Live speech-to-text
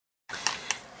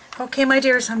Okay, my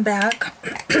dears, I'm back.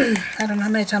 I don't know how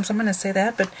many times I'm going to say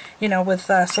that, but you know, with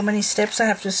so many steps I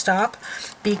have to stop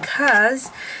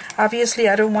because obviously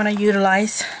I don't want to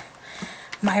utilize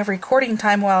my recording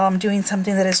time while I'm doing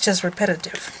something that is just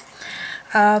repetitive.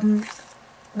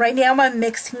 Right now I'm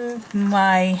mixing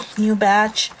my new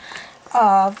batch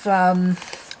of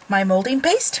my molding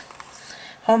paste,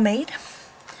 homemade,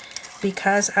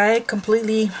 because I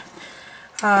completely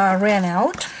ran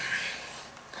out.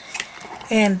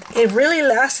 And it really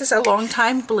lasts a long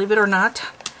time, believe it or not.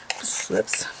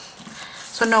 Slips.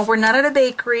 So no, we're not at a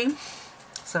bakery.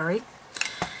 Sorry.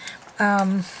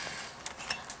 I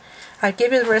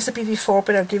gave you the recipe before,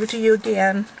 but I'll give it to you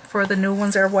again for the new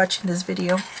ones that are watching this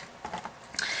video.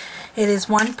 It is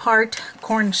 1 part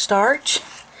cornstarch,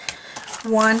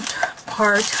 1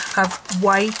 part of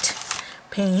white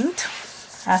paint,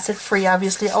 acid-free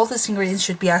obviously. All these ingredients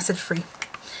should be acid-free.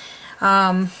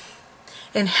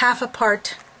 And half a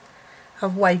part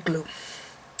of white glue.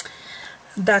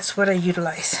 That's what I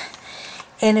utilize.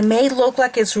 And it may look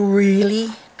like it's really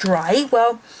dry.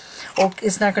 Well, or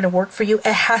it's not going to work for you.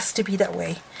 It has to be that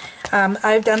way.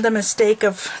 I've done the mistake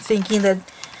of thinking that,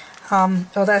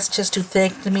 oh, that's just too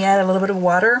thick. Let me add a little bit of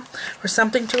water or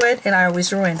something to it, and I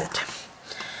always ruined it.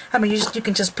 I mean, you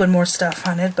can just put more stuff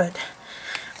on it, but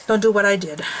don't do what I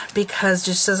did, because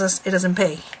it doesn't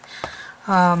pay.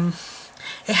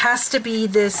 It has to be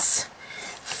this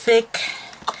thick,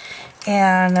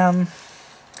 and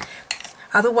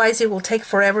otherwise it will take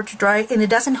forever to dry, and it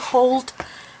doesn't hold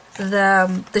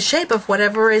the shape of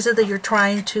whatever is it that you're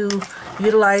trying to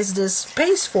utilize this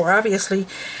paste for. Obviously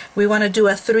we want to do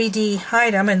a 3D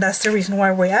item, and that's the reason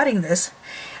why we're adding this.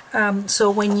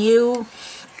 So when you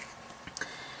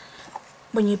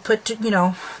put,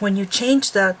 when you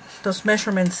change those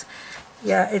measurements,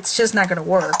 yeah, it's just not going to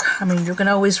work. I mean, you can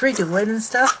always redo it and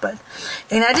stuff,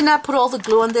 and I did not put all the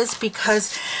glue on this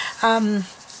because I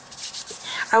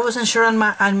wasn't sure on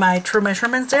my true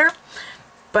measurements there,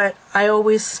 but I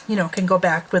always, can go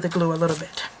back with the glue a little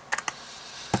bit.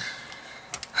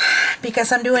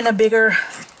 Because I'm doing a bigger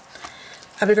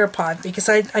pot, because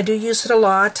I do use it a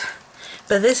lot,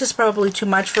 but this is probably too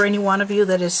much for any one of you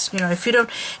that is, if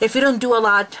you don't do a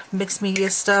lot mixed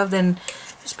media stuff, then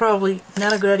it's probably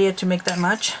not a good idea to make that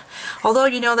much. Although,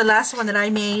 the last one that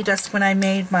I made, that's when I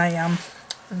made my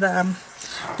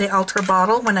the altar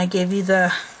bottle, when I gave you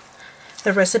the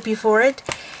recipe for it.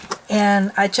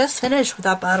 And I just finished with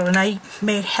that bottle, and I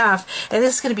made half, and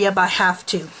this is going to be about half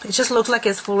too. It just looks like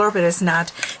it's fuller, but it's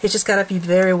not. It's just got to be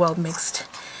very well mixed.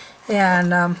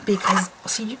 And because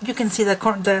see, you can see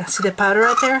see the powder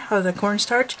right there, or the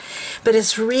cornstarch, but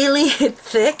it's really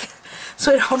thick,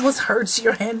 so it almost hurts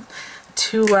your hand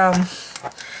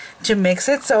to mix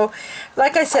it. So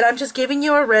like I said, I'm just giving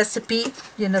you a recipe,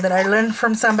 that I learned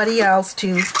from somebody else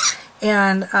too,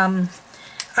 and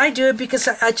I do it because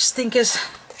I just think it's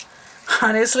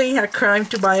honestly a crime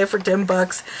to buy it for 10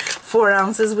 bucks, 4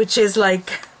 ounces, which is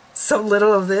like so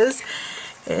little of this,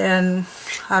 and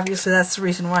obviously that's the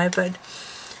reason why. But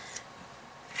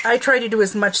I try to do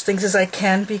as much things as I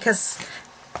can, because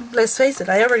let's face it,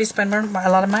 I already spend a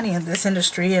lot of money in this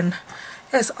industry, and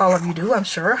as all of you do, I'm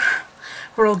sure.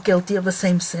 We're all guilty of the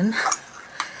same sin.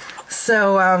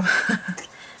 So,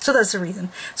 so that's the reason.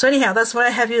 So anyhow, that's why I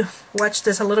have you watch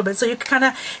this a little bit, so you can kind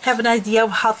of have an idea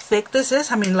of how thick this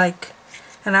is. I mean, like,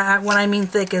 and when I mean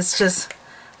thick, it's just,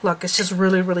 look, it's just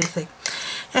really, really thick.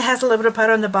 It has a little bit of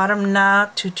powder on the bottom,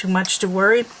 not too much to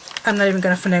worry. I'm not even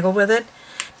going to finagle with it,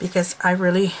 because I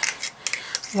really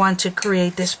want to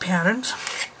create this pattern.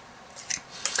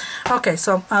 Okay,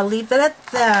 so I'll leave it at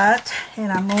that,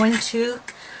 and I'm going to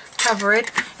cover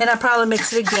it, and I'll probably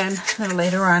mix it again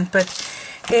later on, but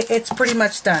it's pretty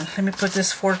much done. Let me put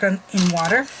this fork in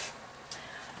water,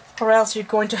 or else you're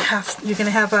going to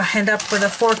end up with a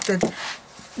fork that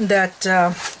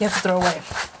you have to throw away.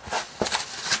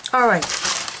 All right.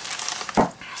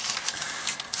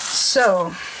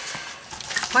 So,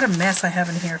 what a mess I have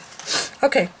in here.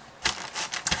 Okay.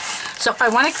 So I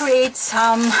want to create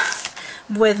some.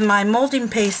 With my molding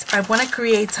paste, I want to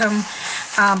create some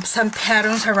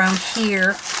patterns around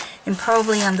here, and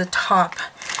probably on the top.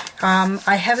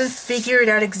 I haven't figured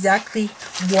out exactly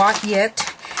what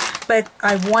yet, but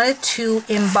I wanted to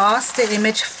emboss the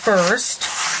image first,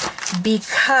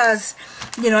 because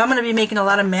I'm going to be making a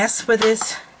lot of mess with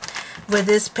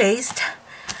this paste,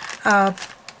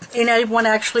 and I want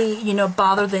to actually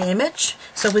bother the image.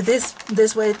 So with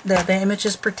this way, the image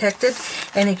is protected,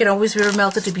 and it can always be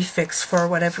remelted to be fixed for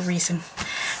whatever reason.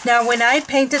 Now when I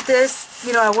painted this,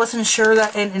 you know, I wasn't sure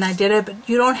that, and I did it, but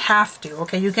you don't have to,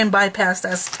 okay? You can bypass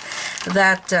that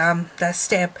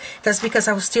step. That's because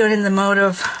I was still in the mode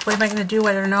of, what am I going to do?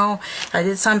 I don't know. I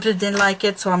did something, didn't like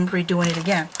it, so I'm redoing it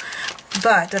again.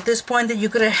 But at this point, that you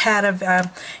could have had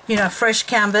a, you know, a fresh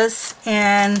canvas,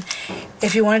 and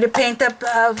if you wanted to paint up,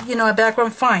 you know, a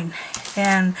background, fine.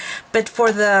 But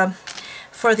for the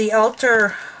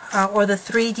altar or the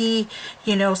 3D,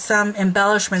 you know, some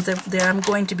embellishments that I'm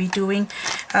going to be doing.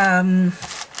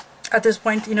 At this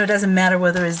point, you know, it doesn't matter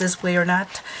whether it's this way or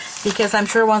not, because I'm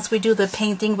sure once we do the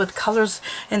painting with colors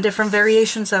and different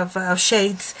variations of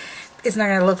shades, it's not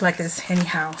going to look like this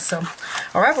anyhow. So,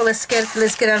 all right, well, let's get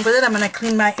on with it. I'm going to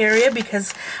clean my area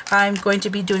because I'm going to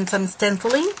be doing some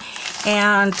stenciling,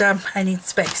 and I need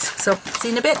space. So, see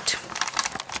you in a bit.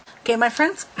 Okay, my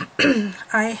friends,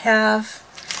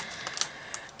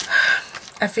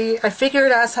 I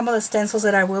figured out some of the stencils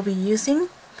that I will be using.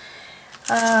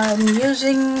 I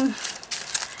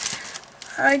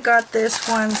got this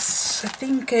once, I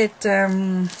think at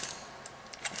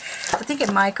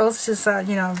Michael's. This is,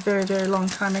 you know, a very, very long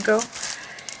time ago.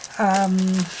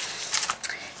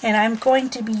 And I'm going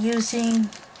to be using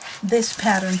this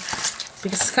pattern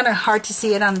because it's kind of hard to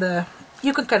see it on the,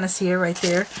 you can kind of see it right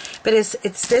there, but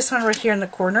it's this one right here in the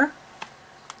corner,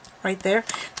 right there.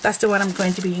 That's the one I'm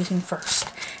going to be using first,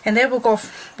 and then we'll go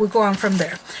on from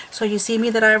there. So you see me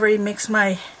that I already mixed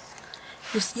my,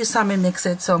 you saw me mix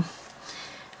it, so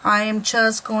I am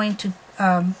just going to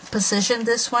position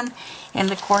this one in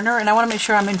the corner, and I want to make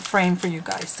sure I'm in frame for you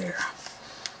guys there.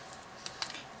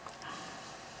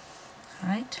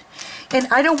 Alright, and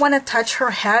I don't want to touch her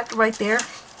hat right there,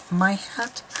 my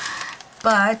hat,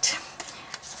 but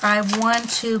I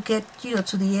want to get, you know,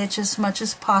 to the edge as much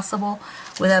as possible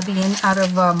without being out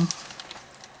of,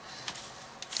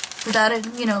 without it,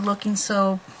 you know, looking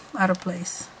so out of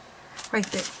place. Right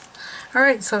there.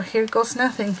 Alright, so here goes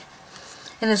nothing.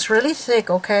 And it's really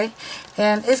thick, okay?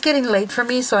 And it's getting late for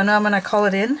me, so I know I'm going to call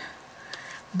it in.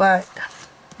 But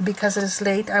because it is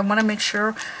late, I want to make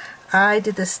sure I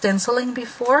did the stenciling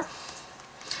before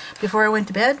I went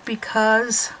to bed,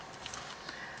 because,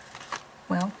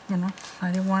 well, you know,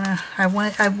 I didn't want to, I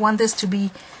want this to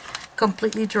be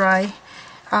completely dry.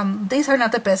 These are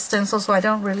not the best stencils, so I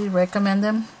don't really recommend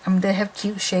them. They have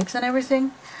cute shapes and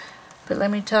everything, but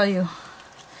let me tell you,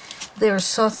 they are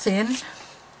so thin.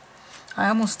 I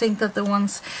almost think that the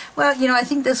ones, well, you know, I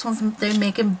think this one's, they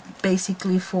make them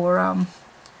basically for,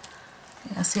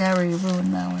 yeah, see, I already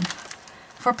ruined that one.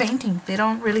 For painting. They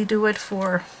don't really do it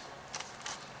for,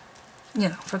 you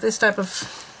know, for this type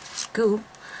of goo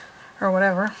or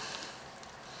whatever.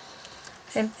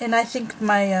 And I think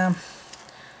my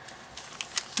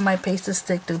my paste is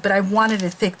thick too, but I wanted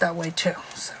it thick that way too,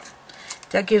 so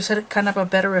that gives it kind of a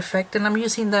better effect. And I'm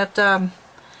using that the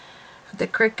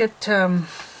Cricut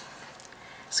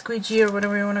squeegee, or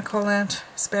whatever you want to call that,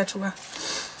 spatula,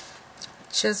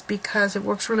 just because it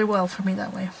works really well for me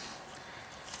that way.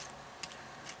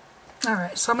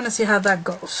 Alright, so I'm going to see how that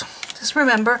goes. Just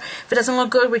remember, if it doesn't look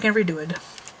good, we can redo it.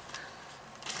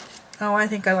 Oh, I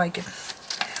think I like it.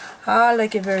 I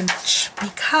like it very much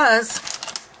because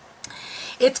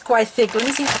it's quite thick. Let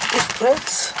me see if it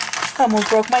floats. I almost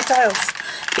broke my tiles.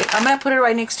 Okay, I'm going to put it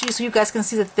right next to you so you guys can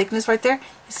see the thickness right there.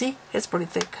 You see? It's pretty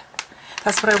thick.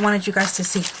 That's what I wanted you guys to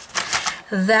see.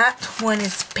 That, when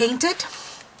it's painted,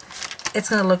 it's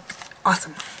going to look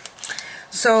awesome.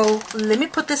 So let me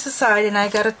put this aside, and I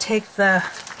got to take the,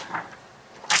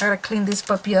 I got to clean this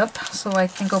puppy up so I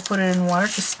can go put it in water.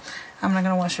 I'm not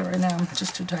going to wash it right now. I'm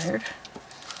just too tired.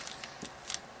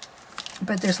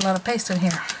 But there's a lot of paste in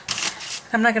here.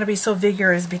 I'm not going to be so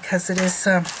vigorous because it is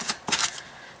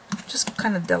just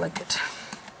kind of delicate.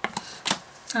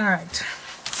 Alright.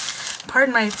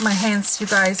 Pardon my hands, you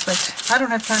guys, but I don't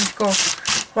have time to go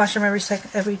wash them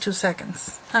every 2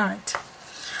 seconds. Alright.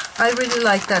 I really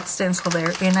like that stencil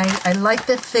there, and I like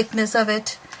the thickness of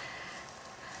it.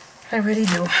 I really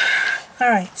do.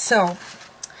 Alright, so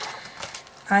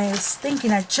I was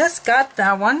thinking, I just got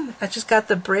that one. I just got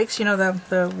the bricks, you know,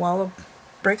 the wall of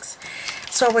bricks.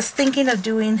 So I was thinking of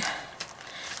doing,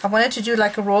 I wanted to do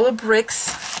like a roll of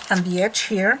bricks on the edge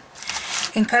here,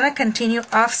 and kind of continue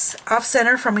off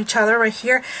center from each other right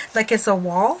here, like it's a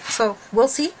wall. So we'll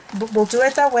see. We'll do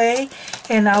it that way,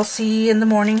 and I'll see in the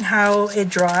morning how it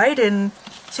dried and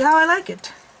see how I like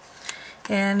it.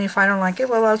 And if I don't like it,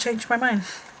 well, I'll change my mind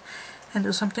and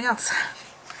do something else.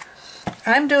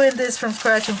 I'm doing this from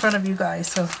scratch in front of you guys,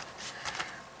 so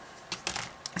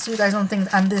you guys don't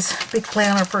think I'm this big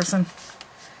planner person.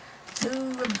 No,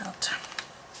 I'm not.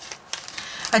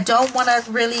 I don't want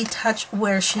to really touch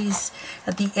where she's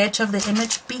at the edge of the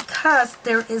image because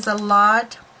there is a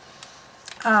lot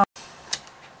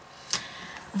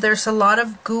there's a lot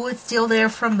of goo. It's still there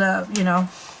from the, you know,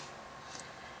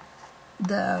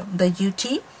 the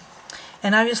UT,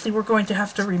 and obviously we're going to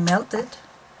have to remelt it,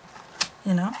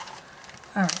 you know.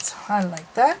 Alright, so I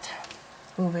like that.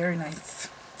 Oh, very nice.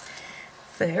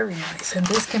 Very nice. And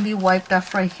this can be wiped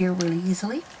off right here really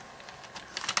easily.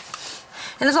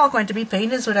 And it's all going to be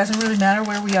painted, so it doesn't really matter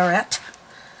where we are at.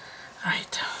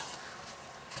 Alright.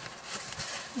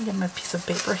 Let me get my piece of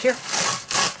paper here.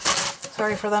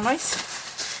 Sorry for that noise.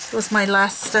 It was my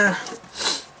last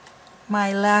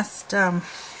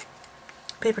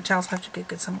paper towels. I have to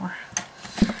get some more.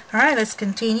 Alright, let's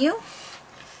continue.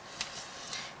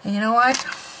 And you know what?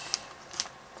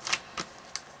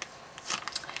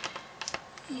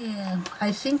 Yeah,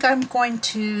 I think I'm going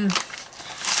to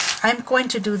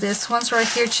do this ones right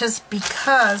here just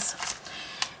because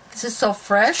this is so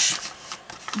fresh.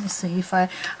 Let me see if I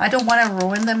don't want to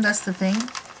ruin them, that's the thing.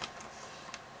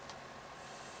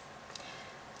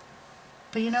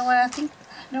 But you know what, I think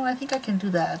I can do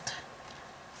that.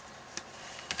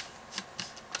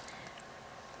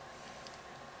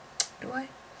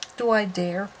 Do I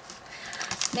dare?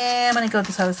 Nah, I'm gonna go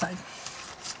this other side.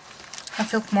 I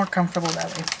feel more comfortable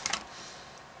that way.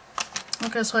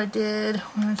 Okay, so I did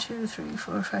 1, 2, 3,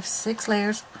 4, 5, 6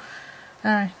 layers.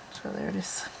 Alright, so there it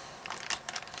is.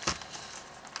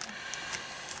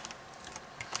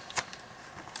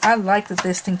 I like that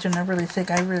this thing turned out really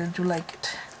thick. I really do like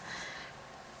it.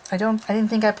 I didn't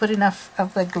think I put enough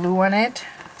of the glue on it.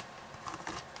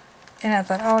 And I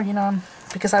thought, oh, you know,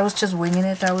 because I was just winging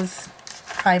it, I was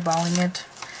eyeballing it.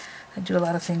 I do a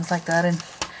lot of things like that, and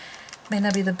it may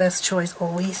not be the best choice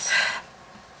always.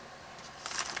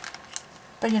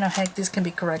 But you know, heck, this can be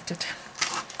corrected.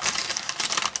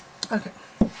 Okay.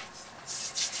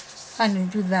 I'm going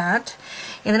to do that.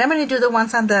 And then I'm going to do the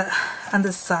ones on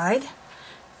the side.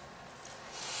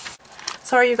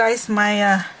 Sorry you guys,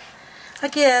 my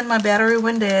again, my battery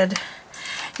went dead.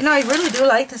 You know, I really do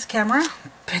like this camera,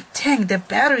 but dang, the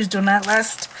batteries do not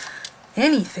last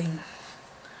anything.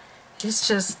 It's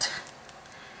just,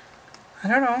 I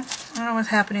don't know what's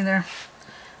happening there.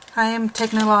 I am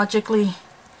technologically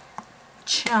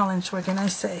challenged, what can I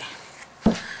say?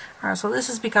 Alright, so this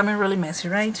is becoming really messy,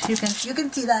 right? You can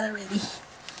see that already.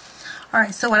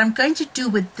 Alright, so what I'm going to do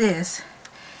with this,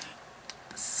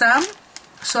 so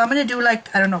I'm going to do like,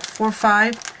 I don't know, 4 or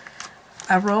 5,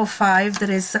 a row of 5 that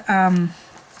is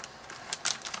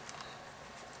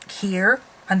here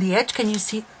on the edge. Can you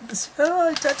see? Oh,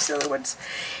 I touched the other ones.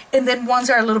 And then ones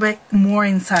are a little bit more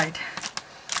inside.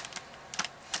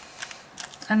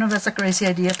 I know that's a crazy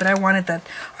idea, but I wanted that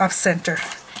off center.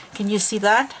 Can you see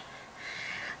that?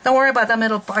 Don't worry about that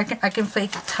middle part. I can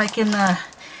fake it. I can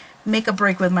make a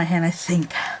break with my hand, I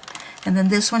think. And then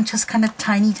this one just kind of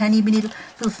tiny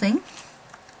little thing.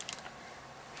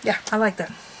 Yeah, I like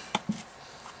that.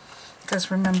 Because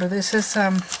remember, this is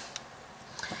going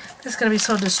to be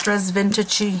so distressed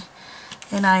vintagey,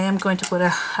 and I am going to put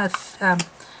a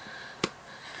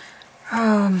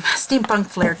steampunk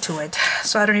flair to it.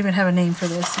 So I don't even have a name for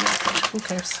this yet. Who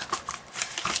cares?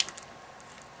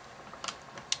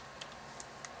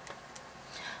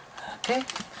 Okay,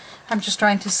 I'm just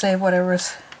trying to save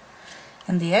whatever's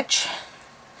in the edge.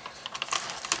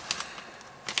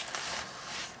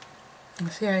 You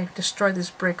see, I destroyed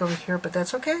this brick over here, but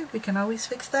that's okay. We can always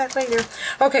fix that later.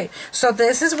 Okay, so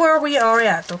this is where we are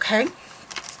at, okay?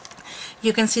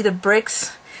 You can see the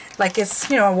bricks, like it's,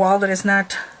 you know, a wall that is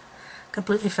not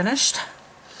completely finished.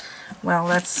 Well,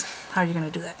 that's how you're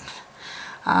going to do that.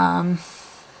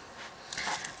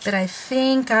 But I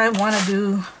think I want to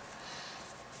do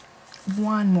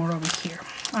one more over here.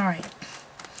 Alright,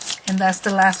 and that's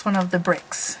the last one of the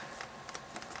bricks.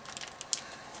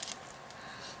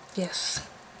 Yes.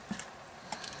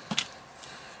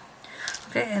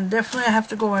 Okay, and definitely I have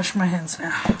to go wash my hands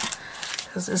now,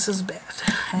 because this is bad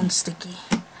and sticky.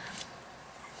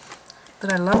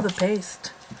 But I love the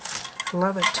paste. I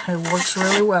love it. It works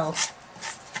really well.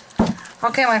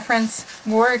 Okay, my friends,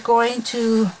 we're going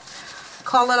to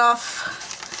call it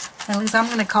off. At least I'm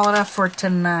going to call it off for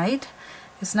tonight.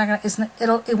 It's not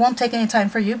gonna. It won't take any time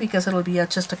for you because it'll be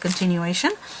just a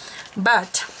continuation.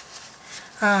 But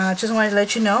just wanted to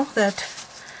let you know that,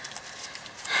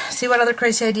 see what other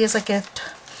crazy ideas I get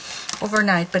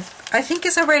overnight. But I think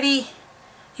it's already,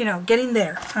 you know, getting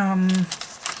there. I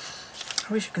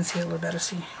wish you can see it a little better.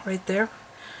 See, right there.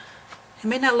 It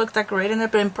may not look that great in there,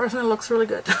 but in person it looks really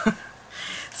good.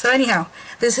 So anyhow,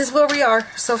 this is where we are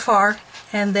so far.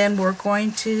 And then we're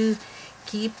going to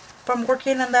keep from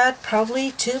working on that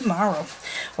probably tomorrow.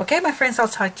 Okay, my friends, I'll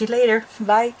talk to you later.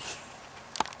 Bye.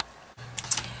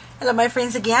 Hello, my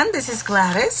friends, again. This is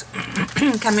Gladys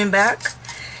coming back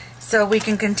so we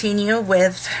can continue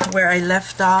with where I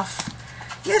left off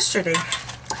yesterday.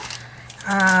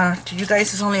 To you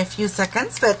guys, it's only a few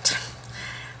seconds, but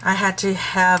I had to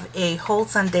have a whole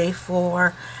Sunday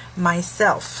for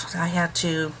myself. I had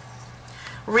to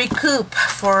recoup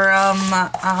for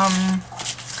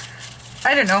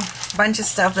I don't know, a bunch of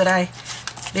stuff that I've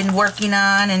been working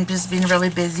on and just been really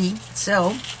busy. So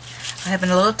I have been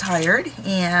a little tired,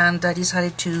 and I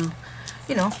decided to,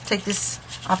 you know, take this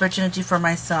opportunity for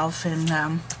myself. And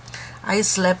I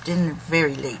slept in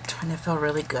very late, and it felt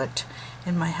really good.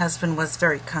 And my husband was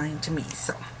very kind to me,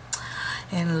 so,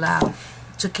 and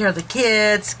took care of the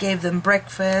kids, gave them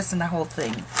breakfast and the whole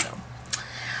thing. So,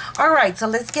 all right, so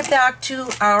let's get back to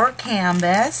our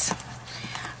canvas.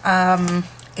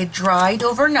 It dried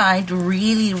overnight,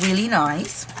 really, really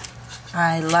nice.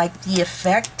 I like the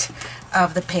effect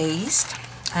of the paste,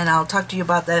 and I'll talk to you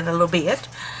about that in a little bit.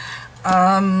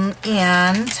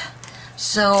 And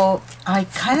so I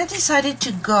kind of decided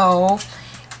to go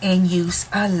and use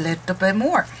a little bit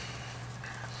more.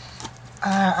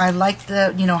 I like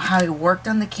the, you know, how it worked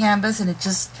on the canvas, and it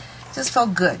just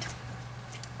felt good.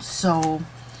 So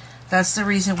that's the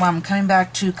reason why I'm coming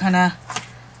back to kind of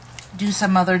do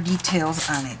some other details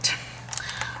on it.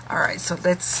 Alright, so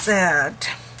that's that.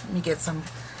 Let me get some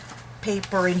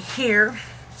paper in here,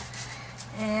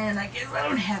 and I guess I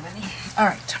don't have any.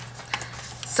 Alright,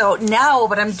 so now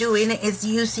what I'm doing is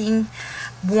using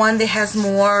one that has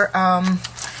more,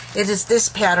 it is this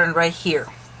pattern right here,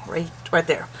 right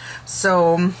there.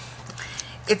 So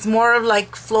it's more of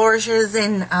like flourishes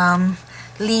and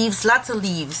leaves, lots of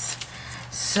leaves.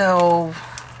 So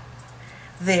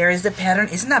there is the pattern.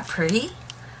 Isn't that pretty?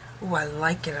 Oh, I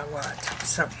like it a lot.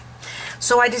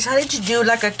 So I decided to do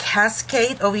like a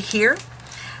cascade over here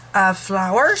of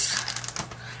flowers.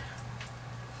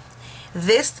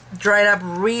 This dried up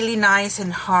really nice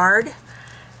and hard.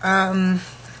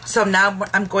 So now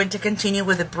I'm going to continue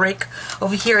with a brick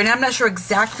over here, and I'm not sure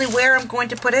exactly where I'm going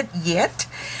to put it yet,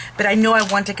 but I know I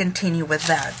want to continue with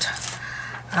that.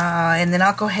 And then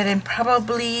I'll go ahead and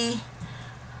probably,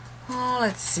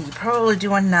 let's see, probably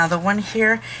do another one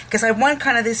here, because I want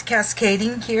kind of this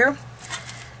cascading here,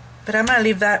 but I'm going to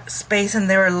leave that space in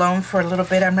there alone for a little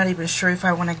bit. I'm not even sure if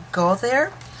I want to go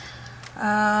there.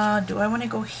 Do I want to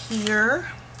go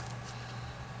here?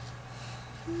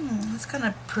 It's kind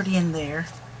of pretty in there.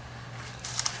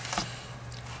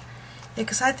 Yeah,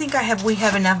 because I think we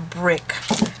have enough brick,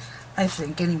 I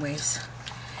think, anyways.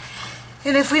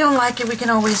 And if we don't like it, we can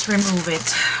always remove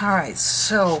it. Alright,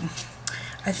 so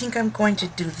I think I'm going to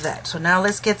do that. So now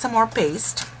let's get some more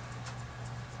paste.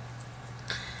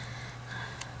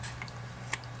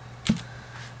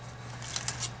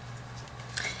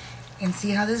 And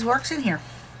see how this works in here.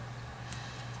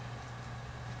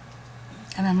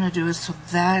 And I'm going to do it so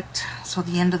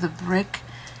the end of the brick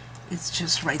is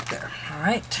just right there.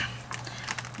 Alright.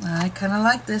 I kind of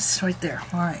like this right there.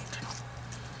 Alright.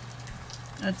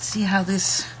 Let's see how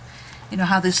this, you know,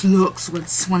 how this looks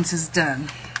once it's done.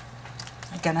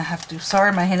 I kind of have to,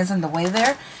 sorry my hand is in the way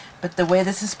there, but the way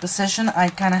this is positioned, I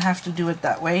kind of have to do it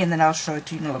that way, and then I'll show it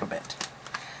to you in a little bit.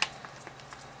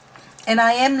 And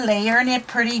I am layering it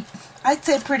pretty, I'd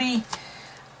say pretty,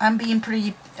 I'm being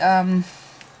pretty, I'm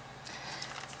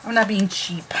not being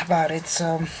cheap about it,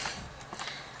 so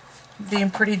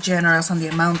being pretty generous on the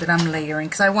amount that I'm layering,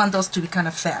 because I want those to be kind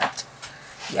of fat.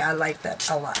 Yeah, I like that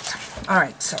a lot.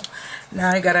 Alright, so now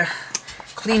I gotta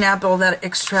clean up all that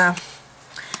extra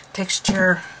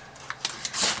texture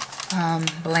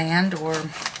blend, or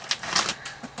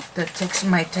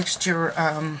my texture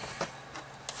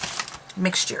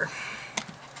mixture.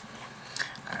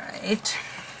 Alright,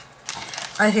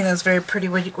 I think that's very pretty.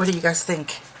 What do you guys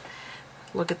think?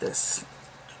 Look at this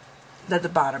at the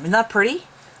bottom. Isn't that pretty?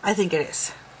 I think it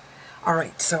is.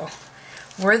 Alright, so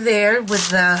we're there with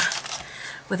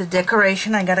the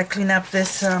decoration. I gotta clean up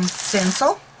this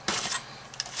stencil,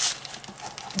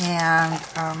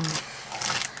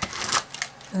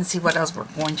 and see what else we're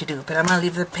going to do. But I'm gonna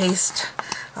leave the paste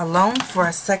alone for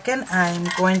a second. I'm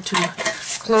going to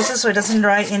close it so it doesn't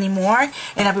dry anymore,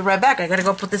 and I'll be right back. I gotta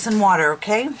go put this in water,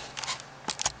 okay?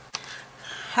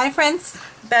 Hi friends,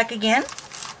 back again.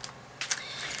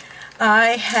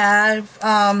 I have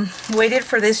waited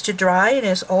for this to dry. It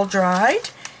is all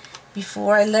dried.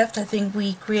 Before I left, I think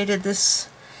we created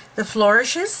the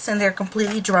flourishes, and they're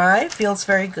completely dry. Feels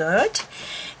very good.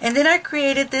 And then I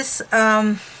created this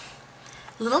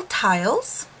little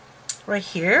tiles right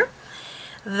here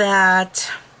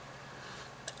that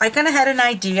I kind of had an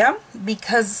idea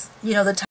because, you know, the